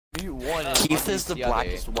mute one. And Keith is the the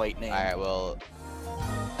blackest white name. Alright, well.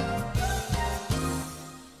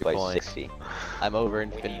 Like Point. 60. I'm over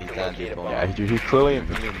Infinity Sands. Yeah, dude, he's clearly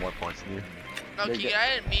infinitely more points than you. No, Keegan,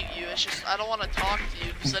 I didn't mute you. It's just I don't want to talk to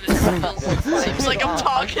you because then it seems like I'm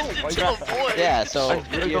talking to a void. Yeah, so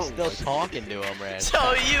you're still talking to him, Rand.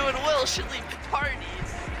 So you and Will should leave the party,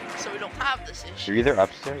 so we don't have this issue. You're either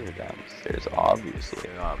upstairs or downstairs, obviously.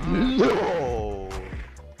 No.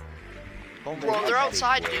 Bro, they're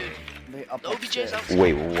outside, dude. They up The OBJ's upstairs. outside.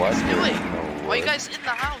 Wait, what? What are you doing? No Why you way. guys in the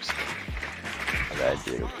house? That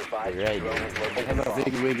dude.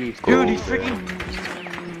 Dude, he's freaking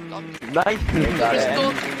nice.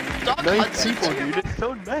 Doc Hudson people, too. dude. It's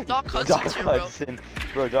so nice. Doc Hudson Doc too, bro. Hudson.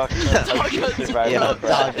 Bro, Doc Doc Hudson. Hudson. survived Yeah, the Doc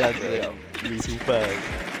frost. Hudson. Me too fast.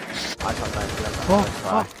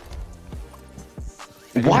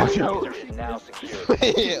 What? Now secure.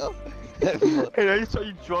 Hey, I just saw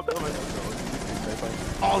you drop down my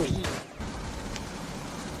Oh,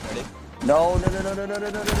 No.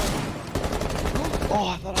 Oh,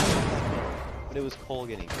 I thought I was that. But it was Cole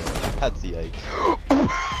getting killed. That's the yikes.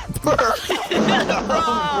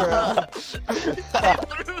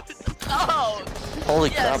 Oh! Holy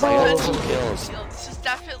Yes, crap, I got that's- 2 kills.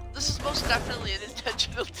 This is most definitely an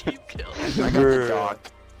intentional team kill. I got the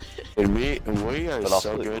doc. And we are But so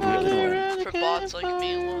also good. the- We can win. For bots like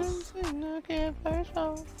me alone.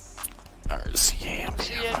 RCM.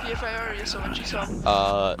 CMPFIR, so much you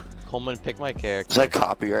saw. Coleman, pick my Is character. that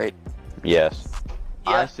copyright? Yes.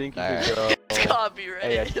 I Yeah, think you Alright. should go. it's copyright,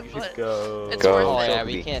 Hey, I think you but should go. it's Go. worth Oh, it. yeah,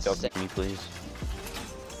 we can't say- me, please.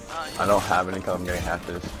 I don't have it until I'm getting half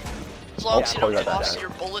this. As long as you don't Yeah, toss yeah. your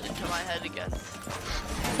bullet into my head again.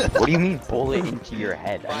 What do you mean bullet into your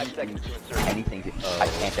head? I 5 seconds to didn't do insert. anything to I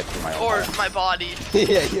can't get through my own Or head. my body.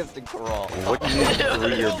 Yeah, you have to crawl. What do you mean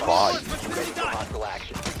through your body? Ready for hostile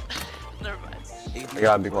action. Never mind. You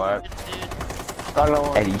gotta be quiet. Dude.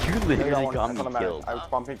 Eddie, you literally got me killed. I was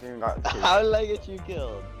bumping and got killed. How did I get you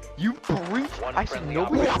killed? You breached. One I said friendly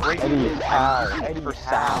nobody operator. breaks Eddie, it. how? I'm Eddie, for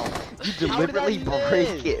how? sound. You How did I deliberately do break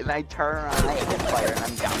this? it, and I turn around, I hit fire, and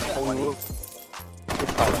I'm down 20.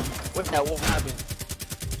 What that won't happen?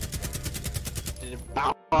 Did it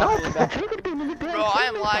bounce? Bro, I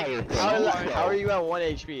am lagging. How are you at 1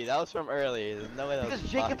 HP? That was from earlier. There's no way that was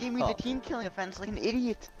Because Jacob gave me the possible. team killing offense like an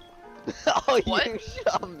idiot. Oh, What? you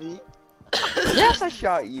shot me. Yes, I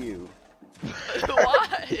shot you.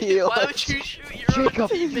 Why? You- Why would you shoot your own Jacob,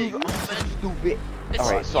 teammate? you Ruben? stupid. It's,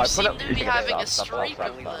 Alright, so you I put seem up- to be Okay, having a stop, streak of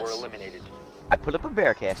Friendlies were this. eliminated. I put up a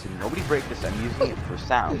barricade, and nobody break this. I'm using it for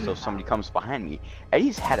sound, so if somebody comes behind me,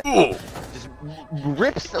 Eddie's head just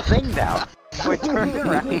rips the thing down. So I turned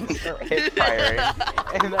around and start hit firing,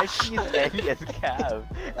 and I see his Eddie as Cav.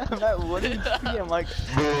 I'm at 1 HP, I'm like,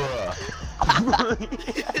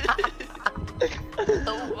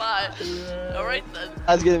 Oh my. Alright then.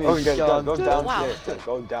 That's gonna be Okay, shot. go Wow. downstairs.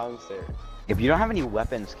 Go downstairs. if you don't have any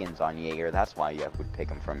weapon skins on Jaeger, that's why Yep would pick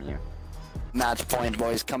them from you. Match point,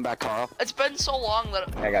 boys. Come back, Carl. It's been so long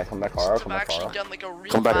that Hey guys, come back, Carl. since Come I've back, actually Carl. done like a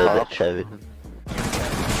real Come back, Carl. match. Kevin.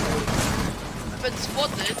 I've been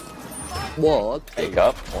spotted. What? Pick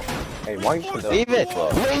up. Hey, why you should Leave it.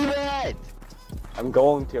 Leave it! I'm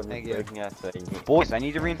going to. I'm Thank you. breaking that thing. Boys, I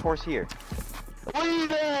need to reinforce here.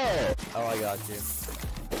 Leave it! Oh, I got you.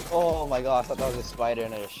 Oh my gosh, I thought that was a spider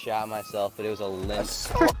and I just shot myself, but it was a limp. That's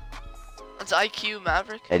IQ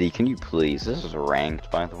Maverick. Eddie, can you please? This is ranked,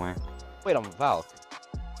 by the way. Wait, I'm Valk.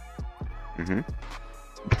 Mm-hmm.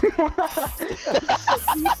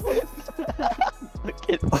 Look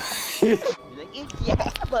at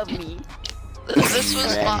yeah, love me. This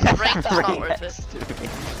was not ranked. Was not worth it.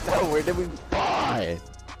 No, where did we buy?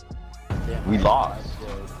 We lost.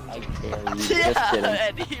 I dare you. Just Yeah, kidding.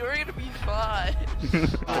 Eddie, we're gonna be fine.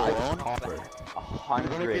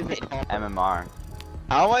 100 MMR.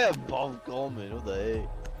 How am I above Goldman? What the heck?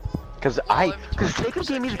 Cause Jacob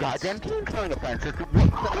gave me the goddamn team killing offense.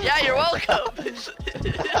 Yeah, you're welcome.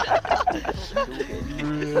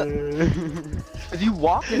 Cause you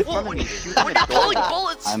walked in front of When me shooting you're a pulling door.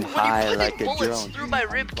 bullets, I'm when high you're like putting a bullets drone. through my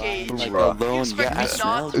rib cage, Like you alone, expect yeah, I me not to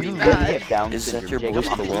smell be you. You literally mad? have Down Is that syndrome, your Jacob.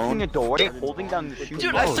 ballistic I'm balloon? shooting a door, holding down the shoe.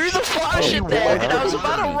 Dude, I threw the flash in there, and I was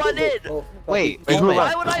about to run in. Wait, Wait, Coleman.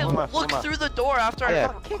 Why would I Hold on, hold look on. through the door after I Yeah,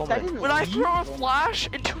 got kicked? Coleman. When I throw a flash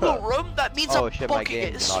into a room, that means Oh, I'm shit, my booking game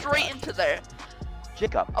it did not straight crash. into there.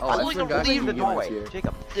 Jacob, I'm I pulling a forgot leave the you guys doorway. here.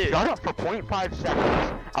 Jacob, Dude. shut up for 0.5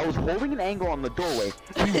 seconds. I was holding an angle on the doorway.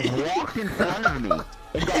 You walked in front of me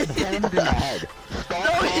and got jammed in the head. Stop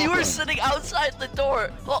No, you were talking. sitting outside the door.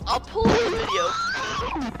 Well, I'll pull the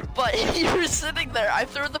video. But you were sitting there. I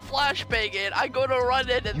threw the flashbang in. I go to run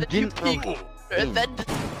in, and You then you didn't throw peek. it. And then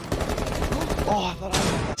Oh, I thought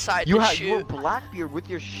I side You to had you were shoot. Blackbeard with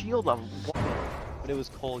your shield up. But it was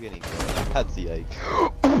Cole getting killed. That's the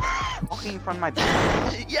yikes. Walking in front of my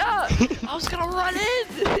back. Yeah, I was gonna run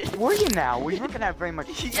in. Were you now? We weren't gonna have very much.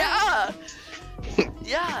 Yeah.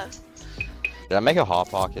 Yeah. Did I make a hot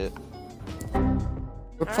pocket?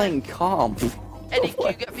 We're playing calm. Eddie, can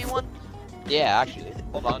you get me one? Yeah, actually.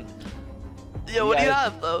 Hold on. Yeah, what do you Yeah.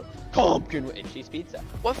 have though? Pumpkin and cheese pizza.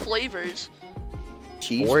 What flavors?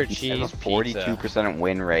 Cheese, Or pizza, cheese. I have a 42%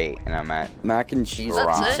 win rate, and I'm at. mac and cheese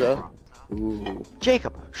That's it? pizza. Ooh.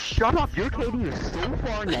 Jacob, shut up! Your KD is so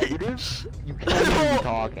far negative. You can't even be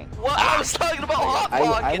talking. What? I was talking about hot I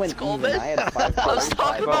pockets, went Coleman. even. I had 5 I was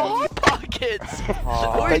talking about hot pockets. Where'd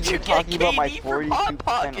But you you're get talking about my KD from hot 42%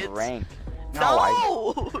 pockets? rank. No!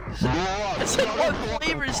 I said, what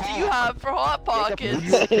flavors do you have for hot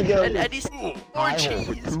pockets? And Eddie said, more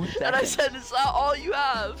cheese. And I said, is that all you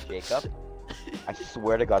have? Jacob, I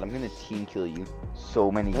swear to God, I'm gonna team kill you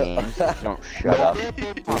so many games. If you don't shut up.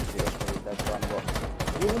 That's what I'm going.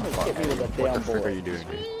 You almost hit me with a damn What the frick are bullet. you doing,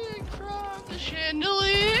 dude? Swing from the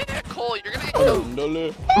chandelier. Cole, you're gonna get Oh, killed. no,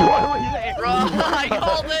 no. Bro, I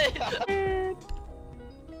called it.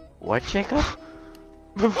 What, Jacob?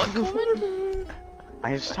 What, Coleman?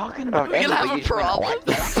 I was talking about. We gonna have a Emily. problem?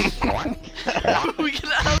 We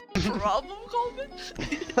gonna have a problem, Coleman?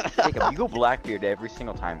 Jacob, you go Blackbeard every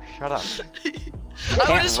single time. Shut up. I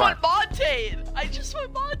Can't just run. went Montane. I just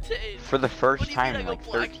went Montane. For the What first do you time mean I in go like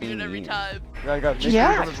Blackbeard 13 every years. time?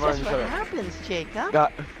 Yeah, that's what happens,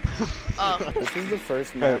 Jacob. This is the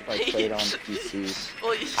first map I played on PC.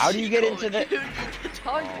 Well, How do you get into the? the- You need to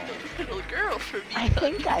talk to the little girl for me. I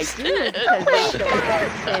think I do instead. because they don't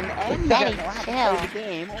him and doesn't want to play the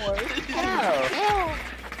game or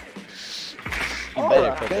You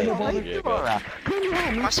better put Hey, this Laura. in,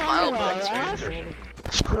 Jacob. My smile buttons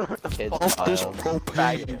are Kids This style.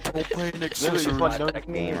 propane Literally accessory. just no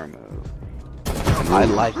gamer move.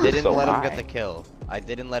 I didn't So let him high. get the kill. I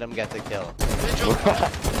didn't let him get the kill. Vigil.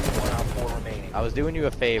 1 out 4 remaining. I was doing you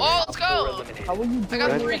a favor. Oh, let's 4 go. eliminated. How are you I got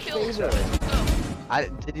doing 3 me a kills. favor? Let's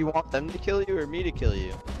go. Did you want them to kill you or me to kill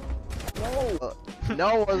you? No.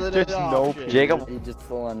 No, wasn't There's an no- option. Jacob- He just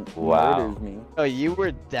full on Wow. murders me. No, you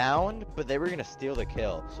were down, but they were gonna steal the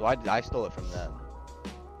kill, so I stole it from them.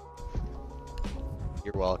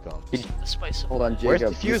 You're welcome. The spice of Hold on, Where's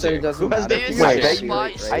Jacob. the You said fuser? it doesn't Who has matter. the if you fuser? have Wait,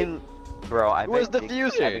 copyright, spice. right? Bro, I Where's bet the Jake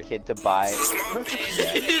have a fuser? kid to buy.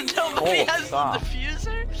 Nobody Oh, has stop. the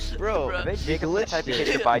diffuser? Bro, I bet Jacob's the type of glitched kid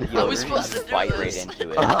it. to buy How are we deodorant supposed and to just do bite right this? into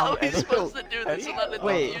it. How are we supposed to do this without a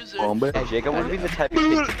Wait. diffuser? And Jacob would be the type of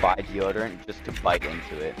kid to buy deodorant just to bite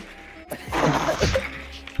into it.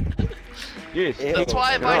 Dude, That's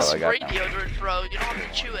why I buy I got spray that. deodorant, bro. You don't have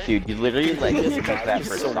to chew it. Dude, you literally like smoke that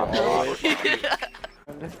for So something. hard.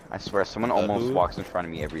 I swear, someone almost who? walks in front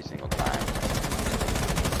of me every single time.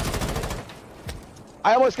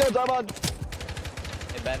 I almost killed someone!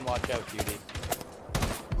 Hey Ben, watch out, cutie.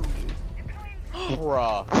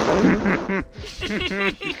 Bruh.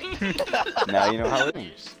 Now you know how it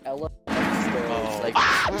is. Ella upstairs, like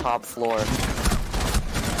top floor.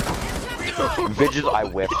 Vigil, I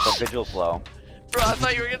whipped, but Vigil's low. Bro, I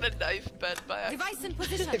thought you were gonna knife Ben by accident. Device in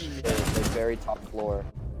position. The very top floor.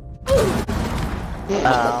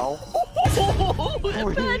 Ow.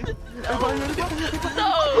 Ben!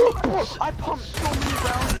 No! I pumped so many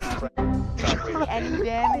rounds. Any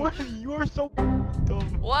damage. You are so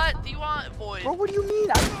dumb. What do you want, Void? Bro, what do you mean?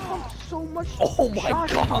 I pumped so much. Oh my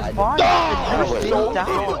shots in God. his body. You're so Eliminated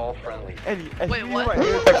down. all friendlies. And Wait, me what? right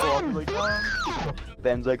here, I'm like,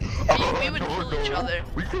 Ben's like, We would kill each other.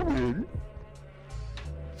 we can win.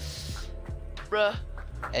 Bruh.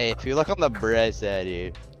 Hey, if you look on the bright side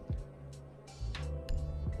here.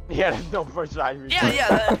 Yeah, there's no first time.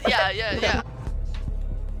 Yeah.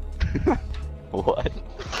 What?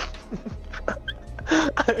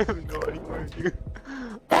 I have no idea, dude.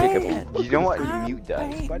 Jacob, you know what mute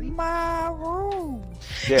does, buddy? Yeah.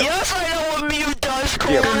 Yes, I know what mute does,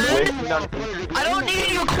 Yeah, Coleman. wait, no. I don't need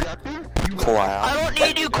you. I don't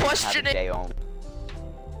need you questioning. Day on.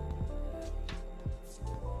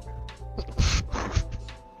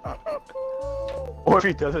 Or if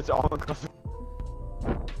he does, it's all across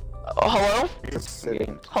Hello? Just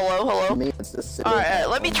sitting. Hello? For me, it's just sitting. Alright,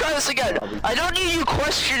 let me try this again. I don't need you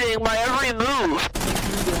questioning my every move.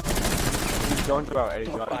 Don't go out, Eddie.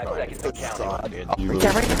 Don't 5 go out, Eddie. seconds to count. You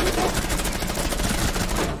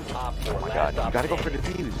Top 4. Oh my god, you gotta go for the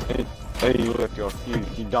fuse. Hey, you look,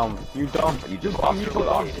 you dumb. You dumb. You just lost your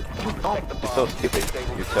lost. You're so stupid.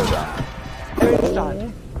 You're so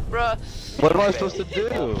dumb. Bruh, What am I supposed to do?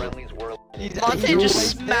 Friendlies were Monte You're just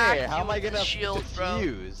right smacked there. How you am I with gonna the shield, bro.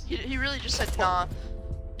 defuse? He really just said nah.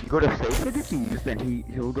 You go to safe and defuse, then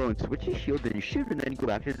he'll go and switch his shield, then you shoot, and then you go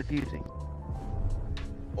back to defusing.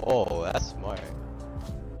 Oh, that's smart.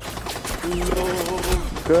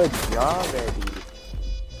 Good job, Eddie.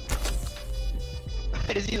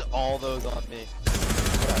 I just use all those on me.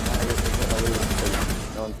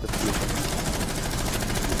 No one's defusing.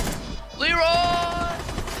 Leroy!